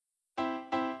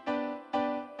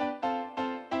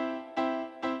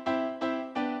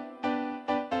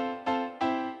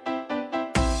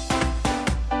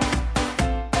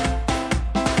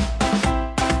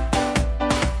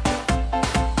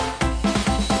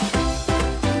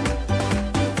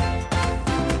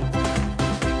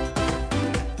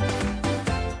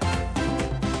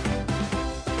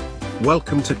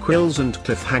Welcome to Quills and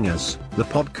Cliffhangers, the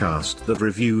podcast that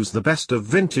reviews the best of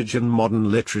vintage and modern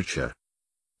literature.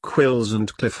 Quills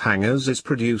and Cliffhangers is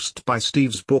produced by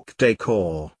Steve's Book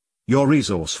Decor, your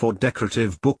resource for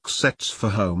decorative book sets for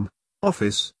home,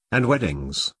 office, and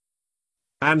weddings.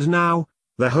 And now,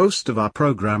 the host of our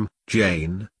program,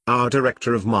 Jane, our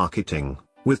Director of Marketing,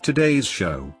 with today's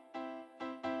show.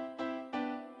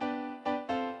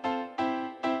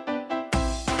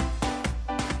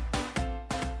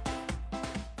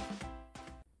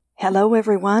 Hello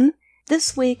everyone!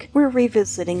 This week we're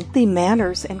revisiting the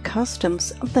manners and customs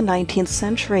of the 19th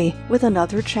century with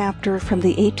another chapter from the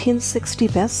 1860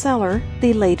 bestseller,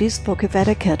 The Lady's Book of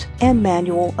Etiquette and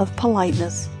Manual of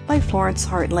Politeness by Florence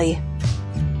Hartley.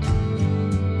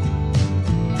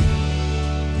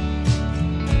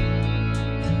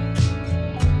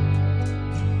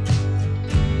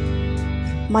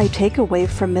 My takeaway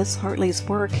from Miss Hartley's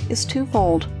work is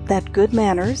twofold, that good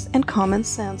manners and common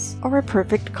sense are a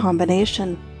perfect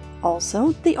combination.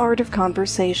 Also, the art of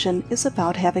conversation is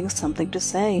about having something to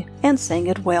say, and saying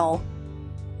it well.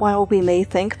 While we may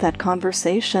think that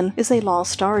conversation is a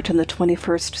lost art in the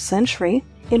 21st century,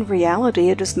 in reality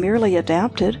it is merely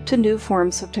adapted to new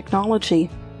forms of technology.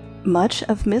 Much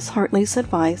of Miss Hartley's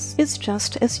advice is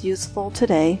just as useful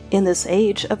today in this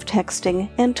age of texting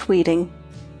and tweeting.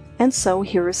 And so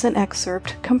here is an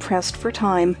excerpt compressed for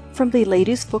time from The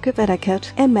Lady's Book of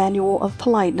Etiquette and Manual of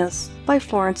Politeness by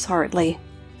Florence Hartley.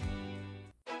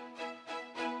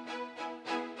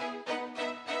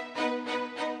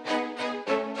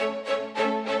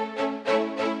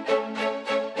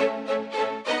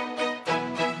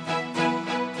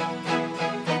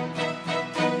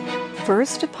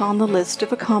 First upon the list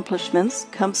of accomplishments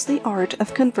comes the art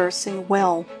of conversing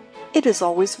well. It is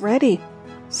always ready.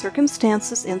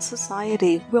 Circumstances in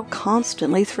society will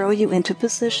constantly throw you into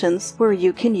positions where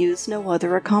you can use no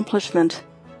other accomplishment.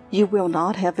 You will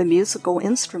not have a musical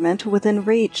instrument within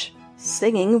reach.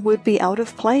 Singing would be out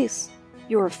of place.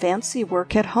 Your fancy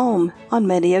work at home on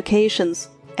many occasions.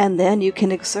 And then you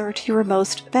can exert your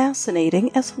most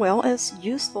fascinating as well as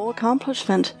useful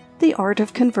accomplishment, the art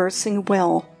of conversing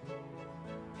well.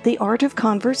 The art of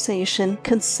conversation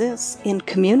consists in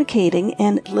communicating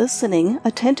and listening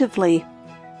attentively.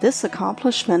 This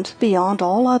accomplishment, beyond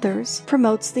all others,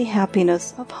 promotes the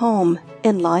happiness of home,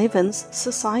 enlivens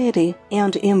society,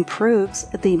 and improves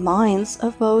the minds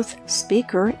of both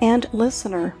speaker and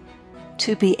listener.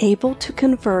 To be able to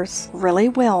converse really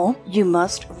well, you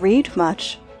must read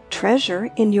much.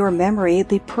 Treasure in your memory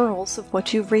the pearls of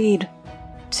what you read.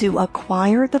 To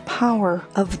acquire the power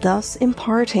of thus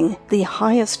imparting the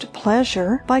highest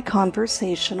pleasure by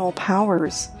conversational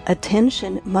powers,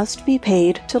 attention must be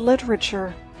paid to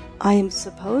literature. I am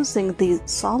supposing the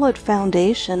solid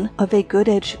foundation of a good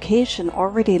education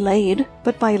already laid,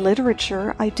 but by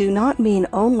literature I do not mean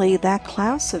only that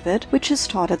class of it which is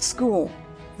taught at school.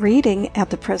 Reading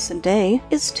at the present day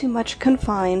is too much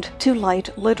confined to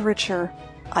light literature.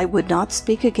 I would not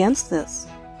speak against this.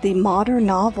 The modern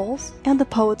novels and the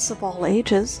poets of all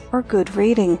ages are good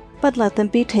reading, but let them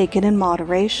be taken in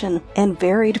moderation and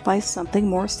varied by something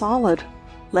more solid.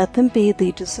 Let them be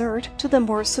the dessert to the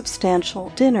more substantial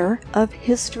dinner of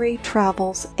history,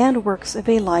 travels, and works of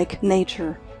a like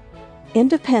nature.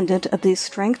 Independent of the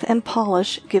strength and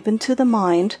polish given to the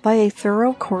mind by a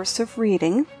thorough course of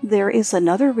reading, there is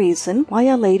another reason why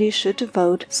a lady should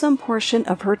devote some portion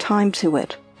of her time to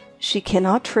it. She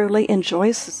cannot truly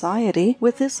enjoy society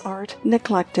with this art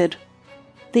neglected.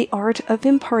 The art of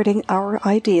imparting our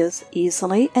ideas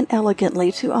easily and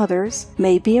elegantly to others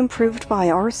may be improved by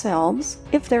ourselves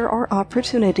if there are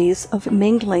opportunities of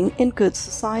mingling in good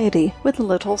society with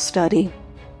little study.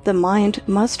 The mind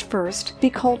must first be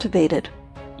cultivated.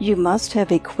 You must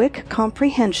have a quick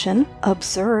comprehension,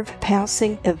 observe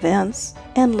passing events,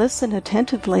 and listen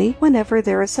attentively whenever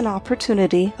there is an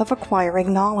opportunity of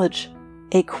acquiring knowledge.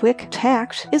 A quick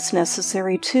tact is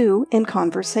necessary too in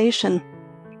conversation.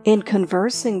 In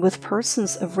conversing with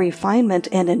persons of refinement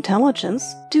and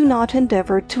intelligence, do not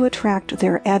endeavor to attract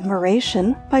their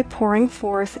admiration by pouring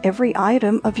forth every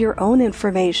item of your own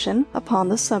information upon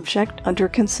the subject under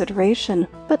consideration,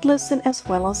 but listen as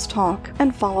well as talk,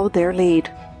 and follow their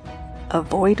lead.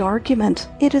 Avoid argument.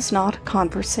 It is not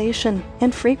conversation,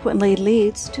 and frequently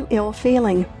leads to ill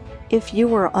feeling. If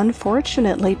you are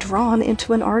unfortunately drawn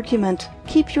into an argument,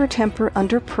 keep your temper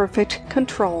under perfect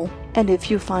control, and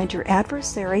if you find your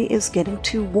adversary is getting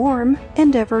too warm,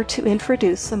 endeavor to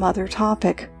introduce some other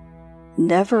topic.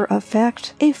 Never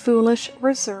affect a foolish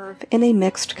reserve in a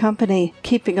mixed company,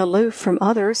 keeping aloof from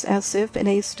others as if in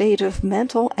a state of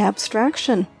mental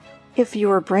abstraction. If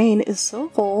your brain is so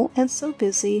full and so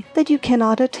busy that you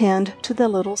cannot attend to the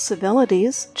little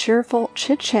civilities, cheerful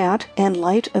chit-chat, and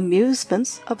light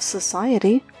amusements of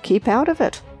society, keep out of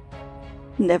it.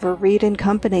 Never read in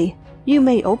company. You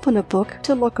may open a book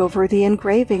to look over the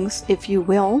engravings if you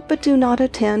will, but do not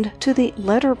attend to the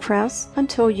letterpress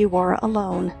until you are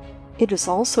alone. It is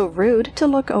also rude to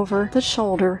look over the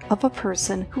shoulder of a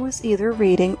person who is either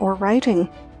reading or writing.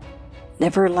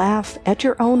 Never laugh at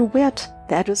your own wit.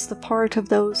 That is the part of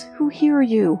those who hear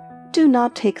you. Do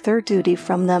not take their duty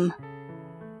from them.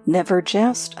 Never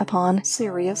jest upon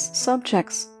serious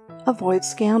subjects. Avoid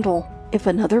scandal. If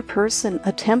another person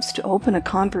attempts to open a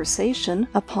conversation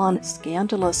upon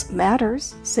scandalous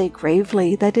matters, say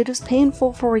gravely that it is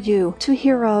painful for you to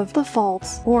hear of the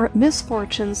faults or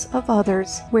misfortunes of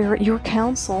others where your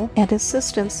counsel and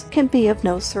assistance can be of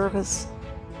no service.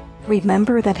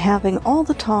 Remember that having all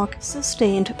the talk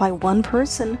sustained by one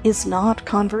person is not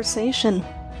conversation.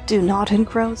 Do not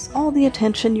engross all the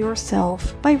attention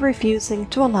yourself by refusing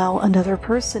to allow another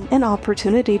person an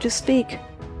opportunity to speak.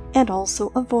 And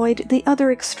also avoid the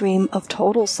other extreme of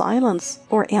total silence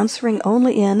or answering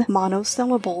only in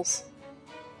monosyllables.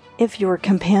 If your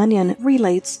companion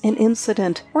relates an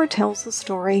incident or tells a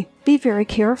story, be very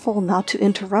careful not to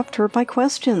interrupt her by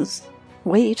questions.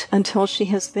 Wait until she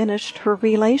has finished her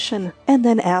relation, and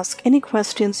then ask any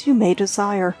questions you may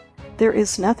desire. There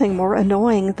is nothing more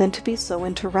annoying than to be so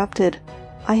interrupted.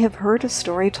 I have heard a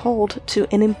story told to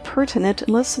an impertinent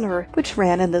listener, which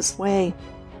ran in this way.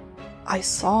 I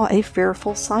saw a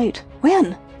fearful sight.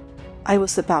 When? I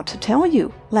was about to tell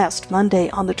you. Last Monday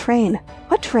on the train.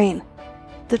 What train?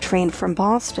 The train from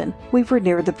Boston. We were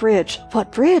near the bridge.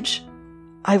 What bridge?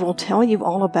 I will tell you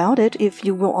all about it if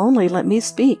you will only let me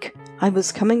speak. I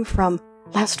was coming from...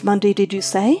 Last Monday, did you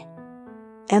say?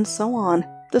 And so on.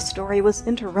 The story was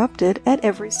interrupted at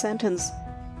every sentence,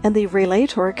 and the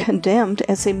relator condemned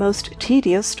as a most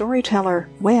tedious storyteller,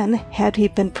 when, had he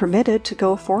been permitted to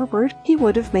go forward, he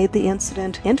would have made the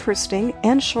incident interesting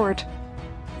and short.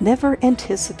 Never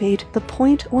anticipate the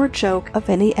point or joke of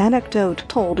any anecdote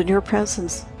told in your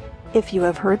presence. If you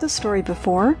have heard the story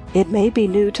before, it may be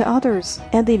new to others,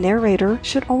 and the narrator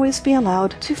should always be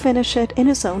allowed to finish it in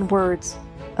his own words.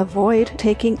 Avoid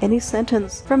taking any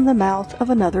sentence from the mouth of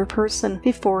another person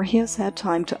before he has had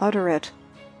time to utter it.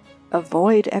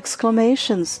 Avoid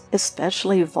exclamations,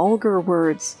 especially vulgar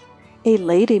words. A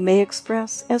lady may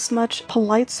express as much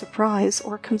polite surprise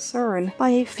or concern by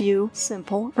a few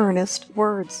simple, earnest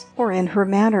words, or in her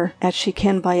manner, as she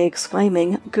can by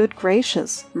exclaiming, "Good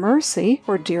gracious, mercy,"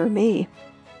 or "Dear me."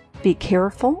 Be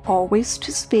careful always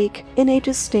to speak in a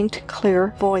distinct,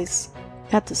 clear voice.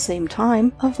 At the same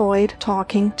time, avoid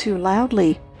talking too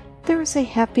loudly. There is a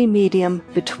happy medium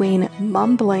between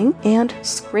mumbling and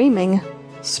screaming.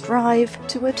 Strive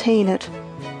to attain it.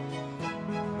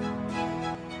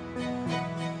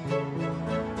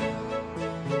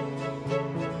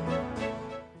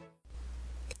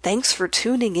 Thanks for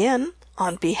tuning in.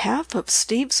 On behalf of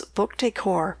Steve's Book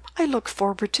Decor, I look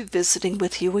forward to visiting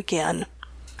with you again.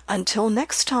 Until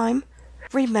next time,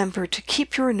 remember to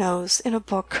keep your nose in a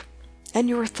book and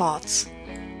your thoughts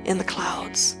in the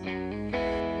clouds.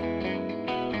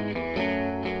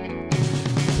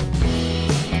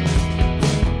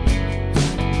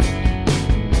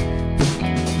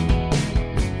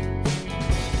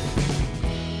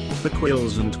 The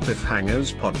Quills and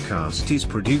Cliffhangers podcast is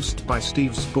produced by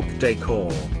Steve's Book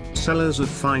Decor, sellers of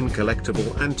fine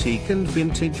collectible antique and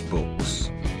vintage books.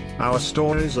 Our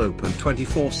store is open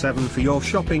 24/7 for your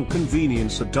shopping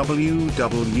convenience at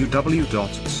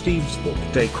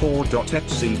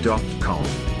www.stevesbookdecor.etsy.com.